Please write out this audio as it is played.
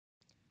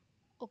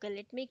Okay,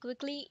 let me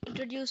quickly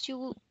introduce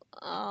you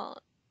uh,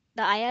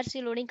 the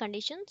IRC loading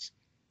conditions.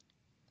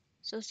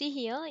 So see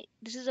here,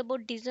 this is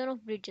about design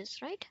of bridges,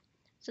 right?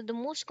 So the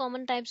most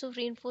common types of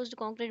reinforced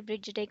concrete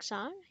bridge decks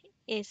are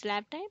A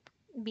slab type,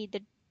 B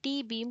the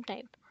T beam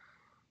type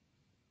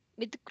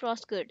with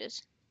cross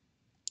girders.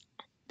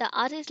 The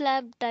RC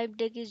slab type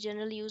deck is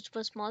generally used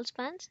for small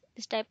spans.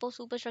 This type of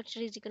superstructure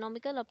is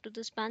economical up to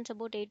the spans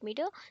about 8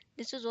 meter.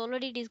 This was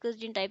already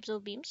discussed in types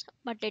of beams,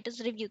 but let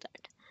us review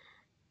that.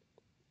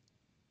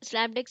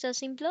 Slab decks are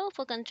simpler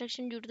for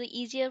construction due to the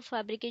easier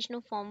fabrication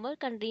of formwork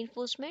and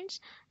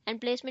reinforcements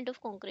and placement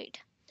of concrete.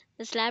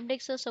 The slab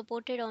decks are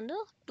supported on the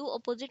two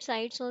opposite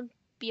sides on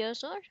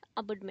piers or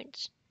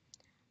abutments.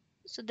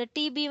 So the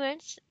T-beam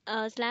and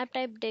slab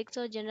type decks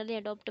are generally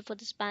adopted for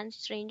the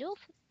spans range of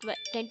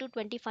 10 to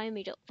 25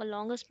 meter. For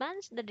longer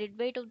spans, the dead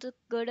weight of the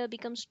girder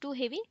becomes too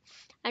heavy,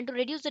 and to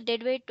reduce the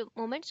dead weight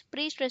moments,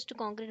 pre-stressed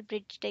concrete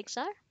bridge decks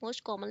are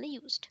most commonly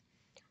used.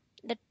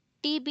 The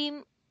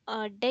T-beam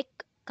deck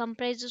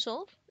comprises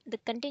of the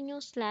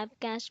continuous slab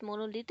cast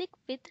monolithic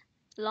with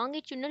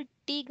longitudinal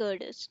T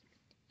girders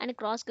and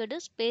cross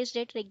girders spaced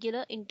at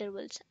regular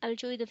intervals. I will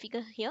show you the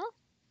figure here.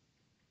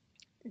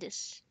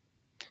 This.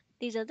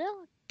 These are the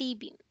T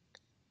beam.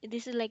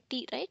 This is like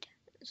T, right?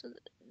 So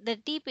the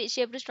T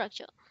shaped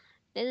structure.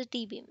 There is a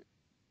T beam.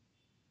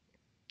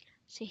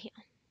 See here.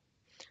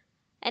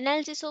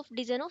 Analysis of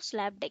design of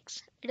slab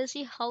decks. Let us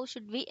see how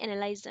should we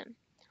analyze them.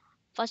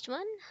 First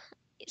one,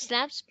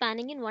 slabs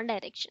spanning in one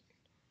direction.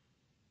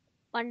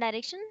 One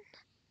direction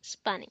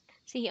spanning.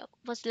 See here,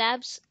 for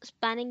slabs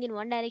spanning in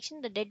one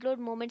direction, the dead load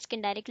moments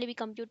can directly be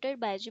computed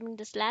by assuming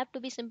the slab to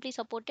be simply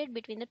supported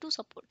between the two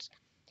supports.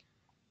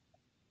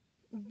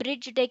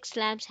 Bridge deck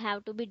slabs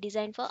have to be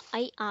designed for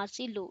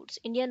IRC loads.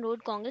 Indian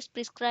Road Congress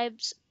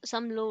prescribes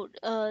some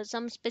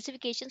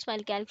specifications while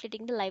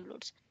calculating the live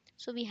loads.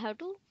 So we have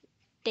to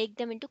take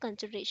them into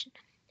consideration.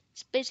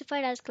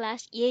 Specified as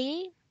Class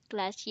AA,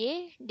 Class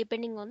A,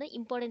 depending on the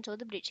importance of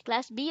the bridge.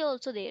 Class B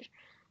also there.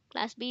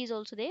 Class B is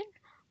also there,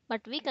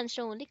 but we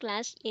consider only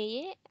Class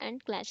AA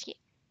and Class A.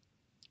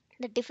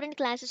 The different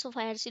classes of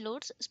IRC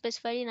loads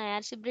specified in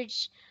IRC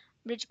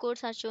bridge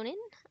codes are shown in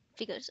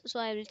figures. So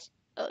I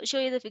will show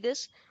you the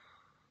figures.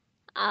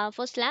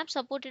 For slabs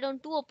supported on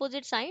two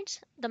opposite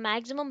sides, the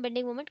maximum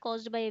bending moment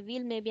caused by a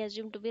wheel may be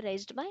assumed to be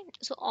raised by.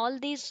 So all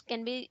these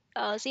can be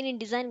seen in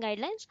design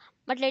guidelines,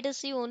 but let us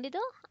see only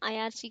the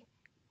IRC.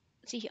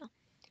 See here.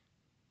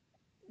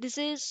 This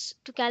is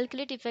to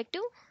calculate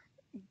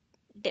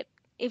depth,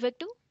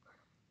 effective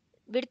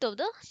width of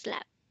the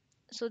slab.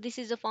 So this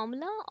is the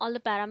formula. All the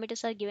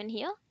parameters are given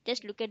here.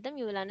 Just look at them.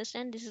 You will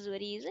understand. This is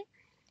very easy.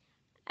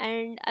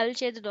 And I will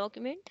share the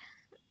document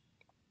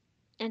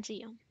and see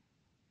here.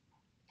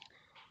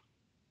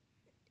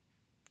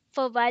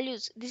 For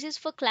values, this is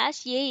for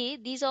class A.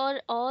 These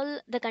are all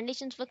the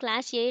conditions for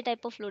class A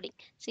type of loading.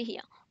 See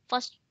here.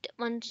 First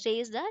one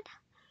says that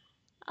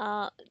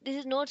this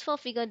is notes for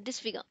figure.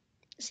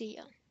 See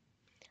here.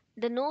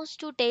 The nose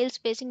to tail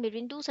spacing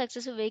between two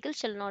successive vehicles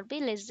shall not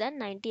be less than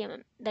 90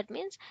 mm. That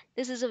means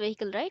this is a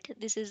vehicle, right?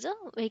 This is a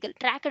vehicle,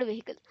 tracked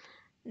vehicle.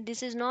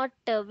 This is not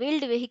a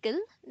wheeled vehicle.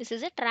 This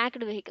is a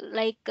tracked vehicle,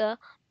 like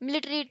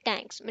military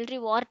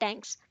war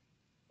tanks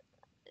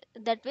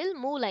that will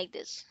move like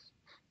this.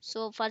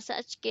 So for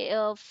such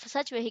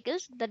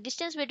vehicles, the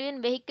distance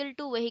between vehicle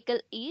to vehicle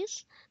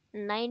is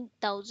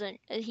 9,000.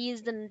 He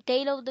is the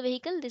tail of the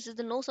vehicle. This is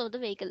the nose of the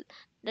vehicle.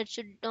 That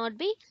should not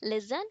be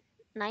less than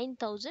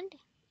 9,000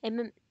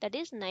 mm. That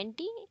is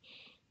 90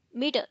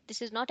 meter.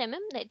 This is not mm.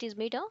 That is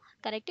meter.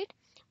 Correct it.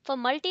 For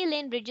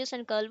multi-lane bridges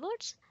and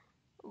culverts,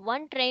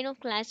 one train of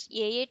class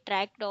AA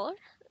tracked or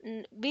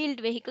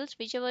wheeled vehicles,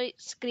 whichever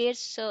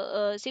creates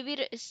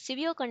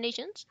severe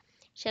conditions,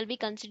 shall be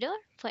considered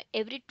for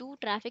every two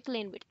traffic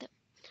lane width.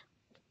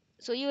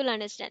 So you will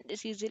understand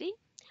this easily.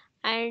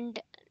 And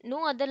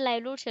no other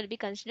live load shall be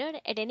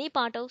considered at any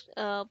part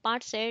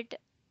set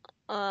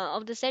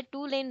of the said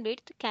two-lane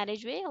width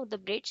carriageway of the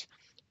bridge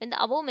when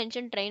the above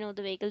mentioned train of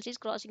the vehicles is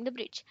crossing the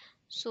bridge.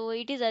 So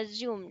it is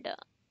assumed,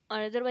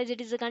 or otherwise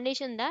it is a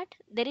condition that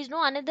there is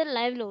no another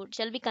live load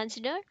shall be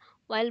considered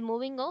while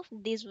moving of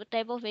these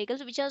type of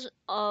vehicles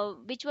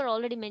which were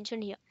already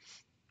mentioned here.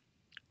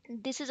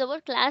 This is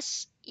our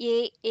class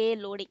A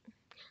loading.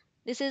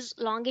 This is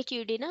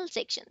longitudinal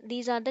section.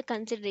 These are the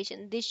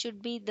consideration. This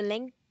should be the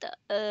length.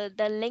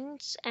 The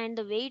lengths and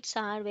the weights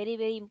are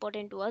very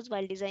important to us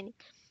while designing.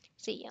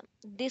 See, yeah,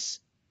 this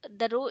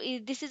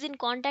is in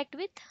contact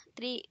with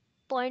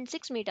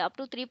 3.6 meter up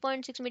to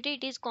 3.6 meter.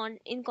 It is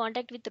in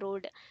contact with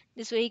road.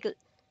 This vehicle.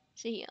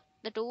 See here,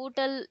 the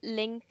total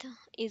length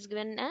is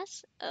given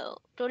as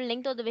total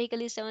length of the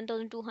vehicle is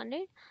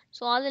 7,200.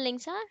 So all the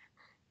lengths are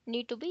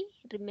need to be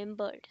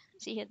remembered.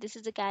 See here, this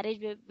is the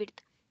carriage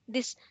width.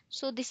 This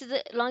is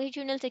the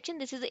longitudinal section.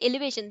 This is the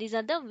elevation. These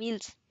are the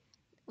wheels.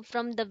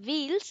 From the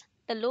wheels,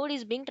 the load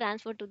is being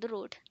transferred to the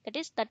road. That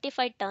is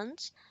 35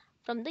 tons.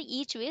 From the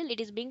each wheel, it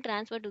is being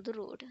transferred to the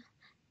road.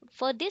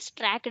 For this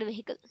tracked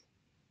vehicle,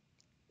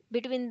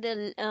 between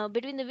the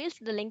wheels,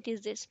 the length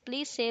is this.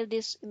 Please save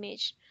this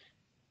image.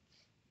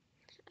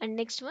 And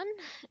next one,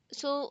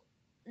 so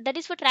that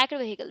is for tracked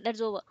vehicle,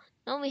 that's over.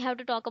 Now we have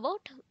to talk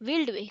about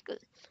wheeled vehicle.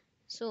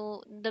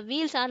 So the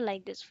wheels are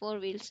like this, four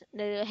wheels,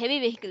 the heavy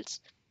vehicles.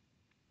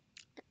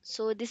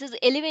 So this is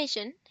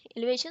elevation,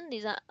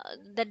 these are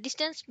the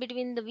distance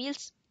between the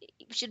wheels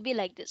should be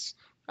like this,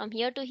 from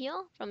here to here,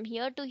 from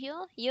here to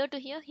here, here to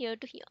here, here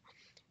to here.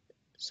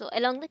 So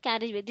along the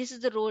carriageway, this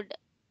is the road.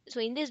 So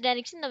in this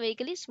direction the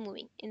vehicle is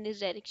moving, in this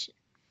direction.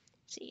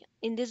 See,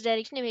 in this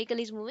direction a vehicle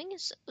is moving.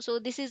 So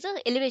this is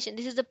the elevation,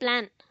 this is the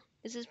plan.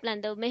 This is plan,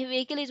 the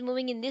vehicle is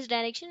moving in this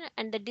direction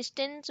and the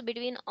distance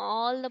between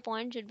all the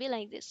points should be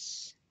like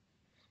this.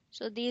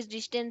 So these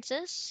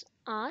distances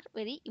are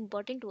very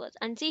important to us.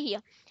 And see here,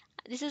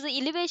 this is the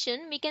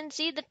elevation, we can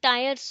see the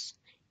tires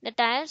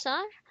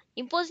are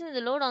imposing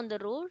the load on the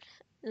road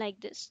like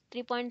this,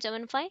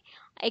 3.75.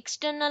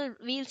 External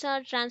wheels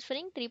are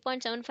transferring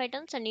 3.75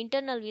 tons and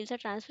internal wheels are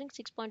transferring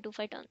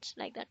 6.25 tons,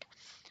 like that.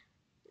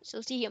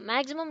 So see here,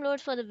 maximum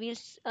load for the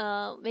wheels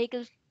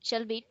vehicle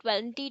shall be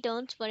 20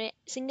 tons for a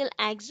single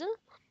axle,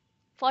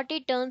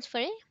 40 tons for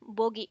a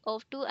bogie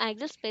of two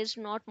axles spaced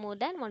not more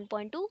than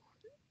 1.2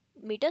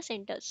 meter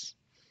centers.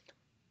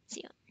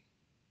 See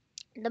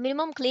here, the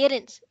minimum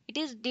clearance, it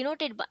is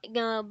denoted by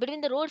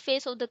between the road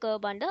face of the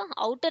curb and the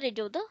outer edge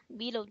of the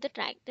wheel of the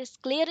track. This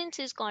clearance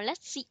is called as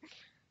C.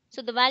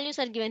 So the values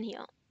are given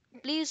here.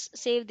 Please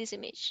save this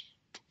image.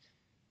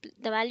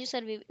 The values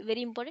are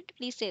very important.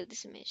 Please save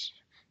this image.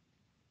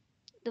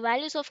 The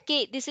values of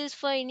K, this is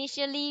for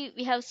initially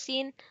we have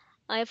seen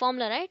a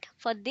formula, right?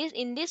 For this,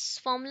 in this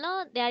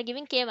formula they are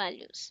giving K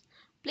values.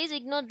 Please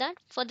ignore that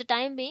for the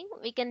time being.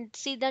 We can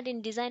see that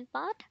in design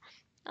part.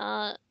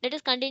 Let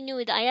us continue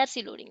with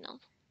IRC loading now.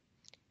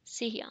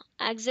 See here,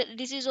 axle,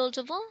 this is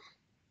also for,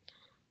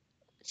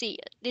 see,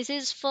 this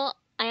is for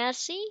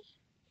IRC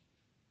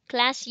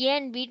class A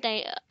and B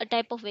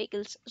type of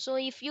vehicles. So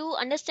if you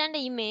understand the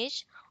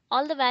image,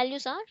 all the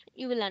values are,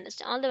 you will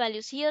understand all the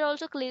values. Here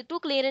also two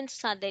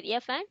clearances are there,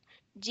 F and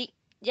G.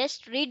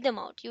 Just read them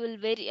out. You will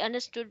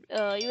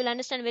you will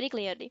understand very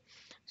clearly.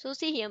 So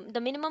see here, the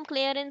minimum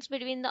clearance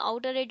between the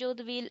outer edge of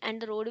the wheel and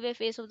the roadway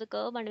face of the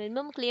curb, and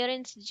minimum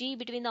clearance G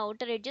between the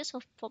outer edges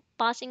of for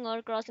passing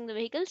or crossing the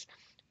vehicles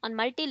on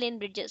multi-lane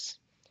bridges.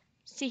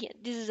 See here,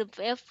 this is a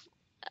F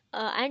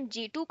and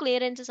G. Two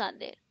clearances are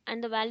there,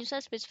 and the values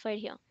are specified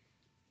here.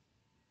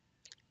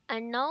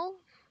 And now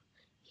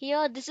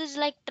here, this is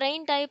like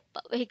train type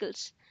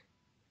vehicles.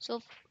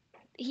 So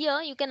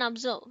here you can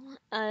observe,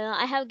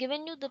 I have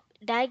given you the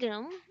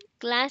diagram,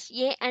 class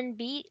A and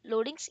B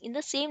loadings in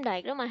the same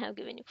diagram I have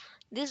given you.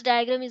 This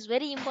diagram is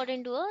very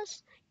important to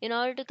us in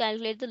order to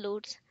calculate the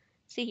loads.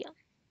 See here,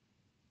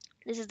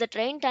 this is the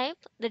train type,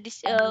 the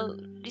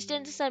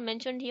distances are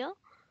mentioned here.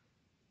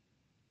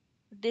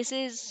 This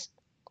is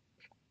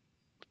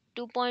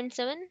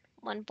 2.7,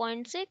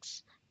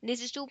 1.6.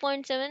 This is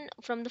 2.7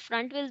 from the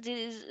front wheels.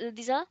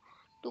 These are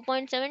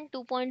 2.7,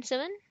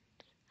 2.7,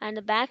 and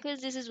the back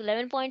wheels. This is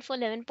 11.4,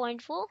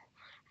 11.4,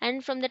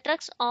 and from the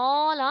trucks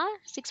all are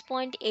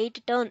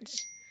 6.8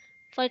 tons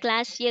for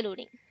class A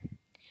loading.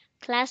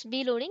 Class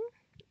B loading.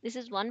 This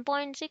is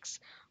 1.6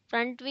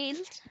 front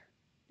wheels.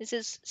 This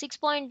is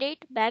 6.8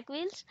 back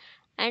wheels,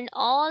 and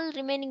all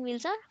remaining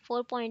wheels are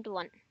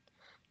 4.1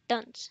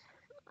 tons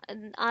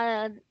and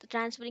are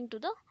transferring to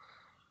the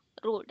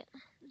road.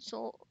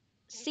 So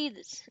see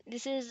this.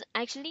 This is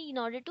actually in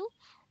order to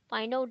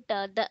find out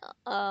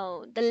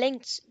the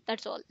lengths.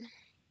 That's all.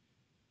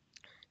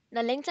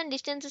 The lengths and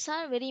distances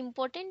are very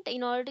important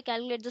in order to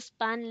calculate the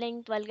span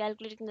length while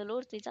calculating the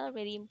loads. These are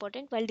very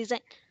important while design.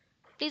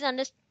 Please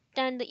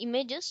understand the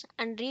images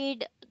and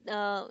read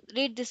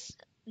this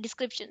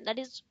description. That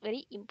is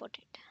very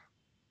important.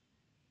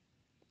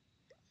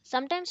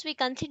 Sometimes we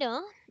consider,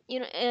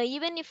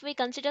 even if we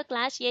consider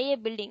class AA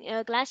building,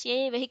 class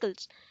AA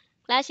vehicles,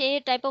 class AA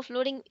type of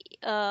loading,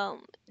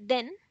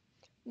 then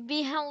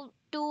we have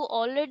to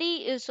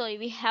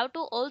we have to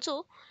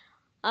also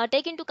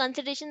take into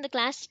consideration the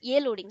class A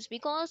loadings,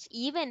 because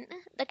even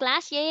the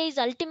class A is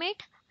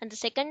ultimate and the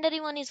secondary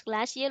one is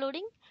class A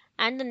loading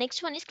and the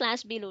next one is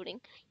class B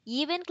loading.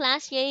 Even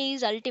class A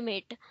is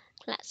ultimate.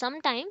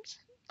 Sometimes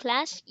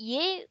class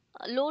A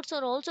loads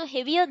are also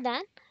heavier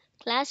than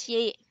class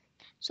A.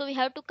 So we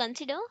have to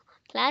consider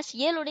class A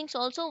loadings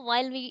also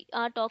while we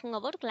are talking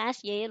about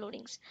class A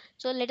loadings.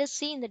 So let us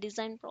see in the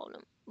design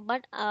problem.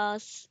 But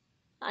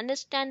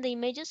understand the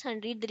images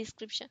and read the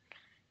description.